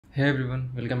Hey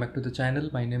everyone, welcome back to the channel.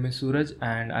 My name is Suraj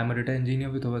and I'm a data engineer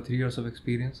with over 3 years of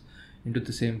experience into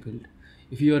the same field.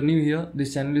 If you are new here,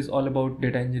 this channel is all about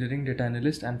data engineering, data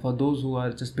analyst, and for those who are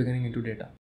just beginning into data.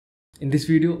 In this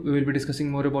video, we will be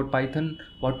discussing more about Python,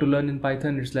 what to learn in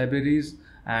Python, its libraries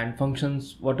and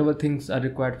functions, whatever things are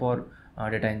required for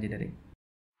data engineering.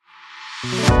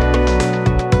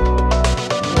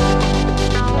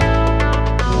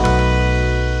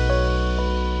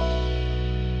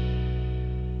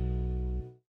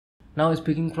 Now,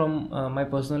 speaking from my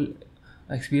personal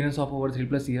experience of over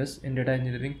 3+ years in data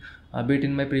engineering, be it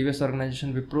in my previous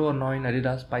organization Wipro or now in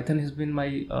Adidas, Python has been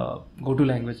my go-to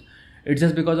language. It's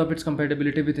just because of its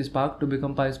compatibility with Spark to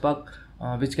become PySpark,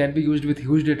 which can be used with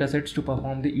huge datasets to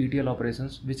perform the ETL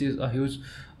operations, which is a huge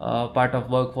part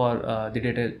of work for the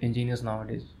data engineers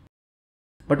nowadays.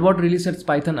 But what really sets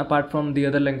Python apart from the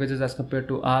other languages as compared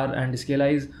to R and Scala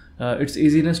is its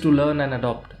easiness to learn and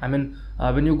adopt.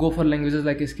 When you go for languages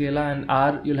like Scala and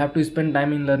R, you'll have to spend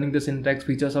time in learning the syntax,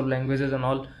 features of languages and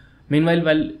all.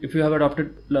 Meanwhile, if you have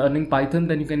adopted learning Python,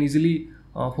 then you can easily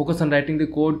focus on writing the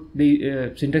code.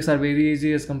 The syntax are very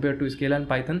easy as compared to Scala and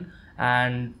Python,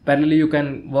 and parallelly you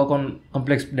can work on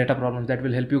complex data problems that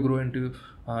will help you grow into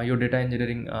your data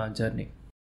engineering journey.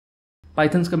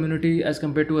 Python's community as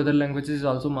compared to other languages is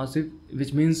also massive,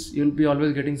 which means you'll be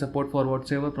always getting support for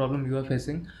whatsoever problem you are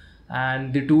facing,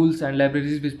 and the tools and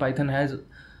libraries which Python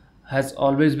has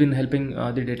always been helping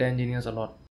the data engineers a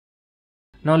lot.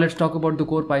 Now let's talk about the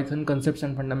core Python concepts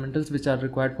and fundamentals which are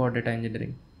required for data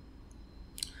engineering.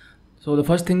 So the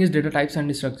first thing is data types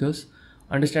and structures.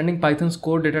 Understanding Python's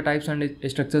core data types and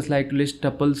structures like list,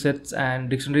 tuple, sets and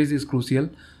dictionaries is crucial,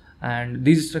 and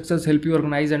these structures help you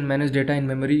organize and manage data in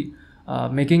memory,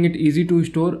 making it easy to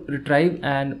store, retrieve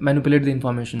and manipulate the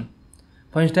information.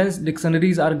 For instance,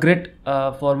 dictionaries are great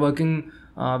for working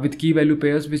with key value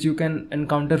pairs, which you can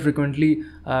encounter frequently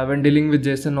when dealing with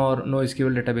JSON or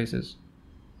NoSQL databases.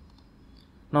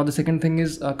 Now the second thing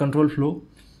is control flow.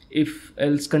 If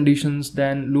else conditions,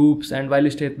 then loops and while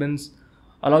statements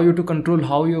allow you to control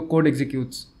how your code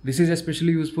executes. This is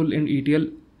especially useful in ETL,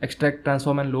 extract,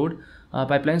 transform and load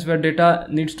pipelines where data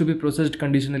needs to be processed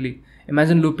conditionally.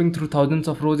 Imagine looping through thousands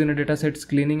of rows in a dataset,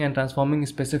 cleaning and transforming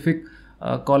specific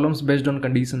columns based on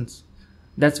conditions.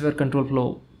 That's where control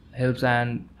flow helps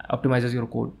and optimizes your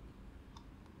code.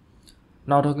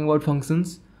 Now talking about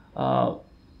functions,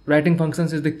 writing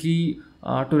functions is the key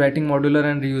to writing modular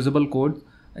and reusable code.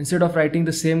 Instead of writing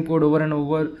the same code over and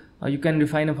over, you can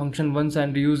define a function once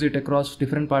and reuse it across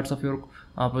different parts of your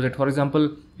project. For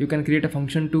example, you can create a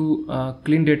function to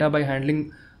clean data by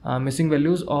handling missing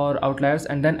values or outliers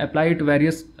and then apply it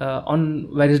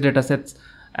on various data sets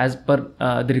as per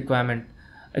the requirement.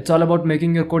 It's all about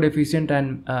making your code efficient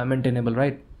and maintainable,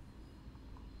 right?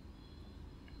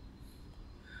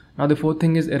 Now the fourth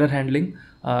thing is error handling.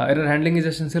 Error handling is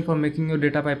essential for making your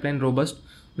data pipeline robust.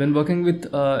 When working with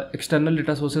external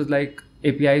data sources like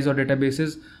APIs or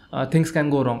databases, things can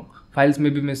go wrong. Files may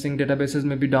be missing, databases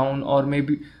may be down, or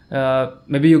maybe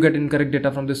you get incorrect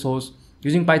data from the source.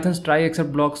 Using Python's try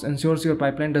except blocks ensures your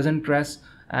pipeline doesn't crash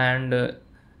and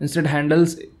instead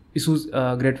handles issues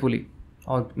gratefully,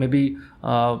 or maybe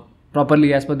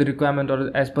properly as per the requirement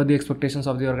or as per the expectations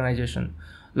of the organization.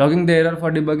 Logging the error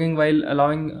for debugging while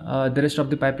allowing the rest of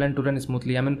the pipeline to run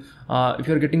smoothly. If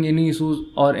you're getting any issues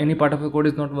or any part of your code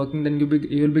is not working, then you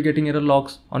will be getting error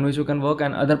logs on which you can work,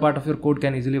 and other part of your code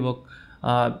can easily work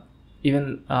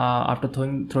even after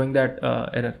throwing that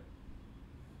error.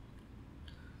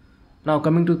 Now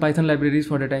coming to Python libraries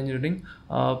for data engineering.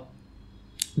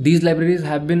 These libraries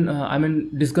have been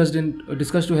discussed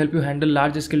to help you handle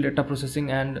large scale data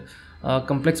processing and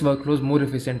complex workflows more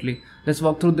efficiently. Let's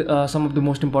walk through some of the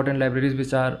most important libraries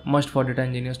which are must for data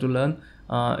engineers to learn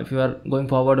if you are going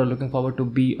forward or looking forward to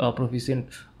be a proficient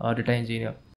data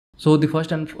engineer. So the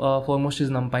first and foremost is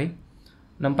NumPy.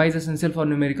 NumPy is essential for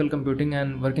numerical computing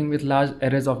and working with large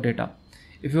arrays of data.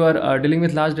 If you are dealing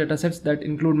with large data sets that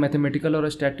include mathematical or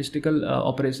statistical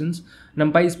operations,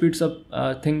 NumPy speeds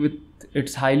up things with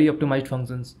its highly optimized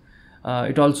functions.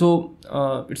 It's also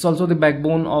the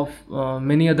backbone of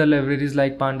many other libraries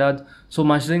like Pandas. So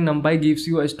mastering NumPy gives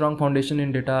you a strong foundation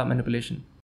in data manipulation.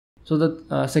 So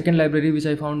the second library which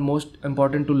I found most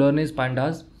important to learn is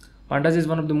Pandas. Pandas is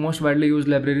one of the most widely used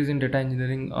libraries in data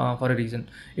engineering for a reason.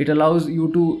 It allows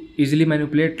you to easily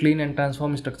manipulate, clean and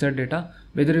transform structured data.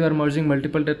 Whether you are merging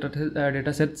multiple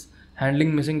data sets,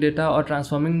 handling missing data or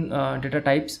transforming data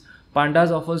types,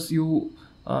 Pandas offers you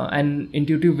an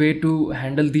intuitive way to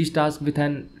handle these tasks with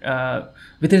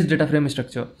its data frame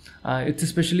structure. It's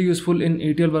especially useful in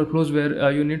ETL workflows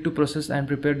where you need to process and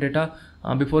prepare data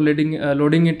before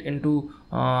loading it into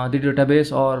the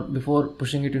database or before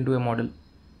pushing it into a model.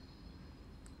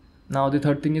 Now the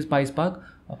third thing is PySpark.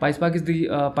 PySpark is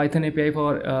the Python API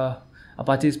for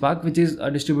Apache Spark, which is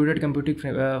a distributed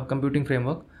computing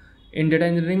framework. In data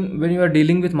engineering, when you are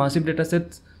dealing with massive data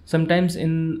sets, sometimes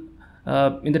in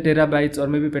the terabytes or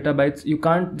maybe petabytes, you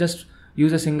can't just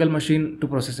use a single machine to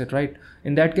process it, right?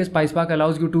 In that case, PySpark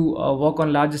allows you to work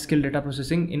on large scale data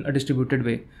processing in a distributed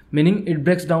way, meaning it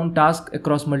breaks down tasks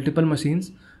across multiple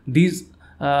machines. These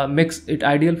makes it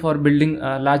ideal for building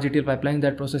large ETL pipelines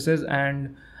that processes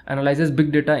and analyzes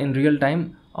big data in real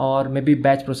time, or maybe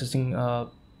batch processing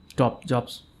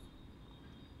jobs.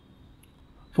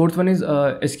 Fourth one is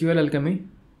SQL Alchemy.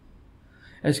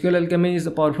 SQL Alchemy is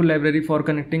a powerful library for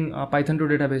connecting Python to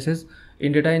databases.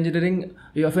 In data engineering,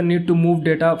 you often need to move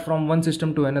data from one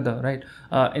system to another, right?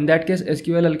 In that case,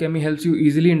 SQL Alchemy helps you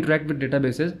easily interact with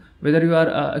databases, whether you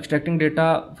are extracting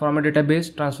data from a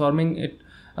database, transforming it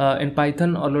in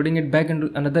Python, or loading it back into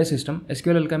another system.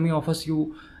 SQL Alchemy offers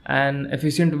you an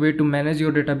efficient way to manage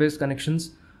your database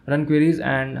connections, run queries,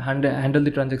 and handle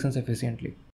the transactions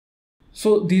efficiently.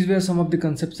 So these were some of the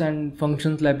concepts and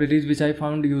functions libraries which I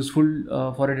found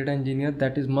useful for a data engineer.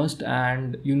 That is must,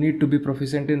 and you need to be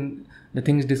proficient in the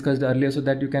things discussed earlier so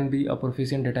that you can be a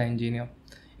proficient data engineer.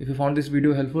 If you found this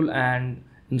video helpful and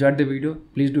enjoyed the video,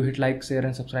 please do hit like, share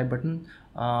and subscribe button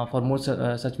for more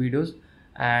such videos,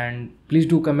 and please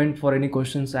do comment for any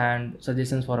questions and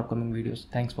suggestions for upcoming videos.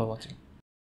 Thanks for watching.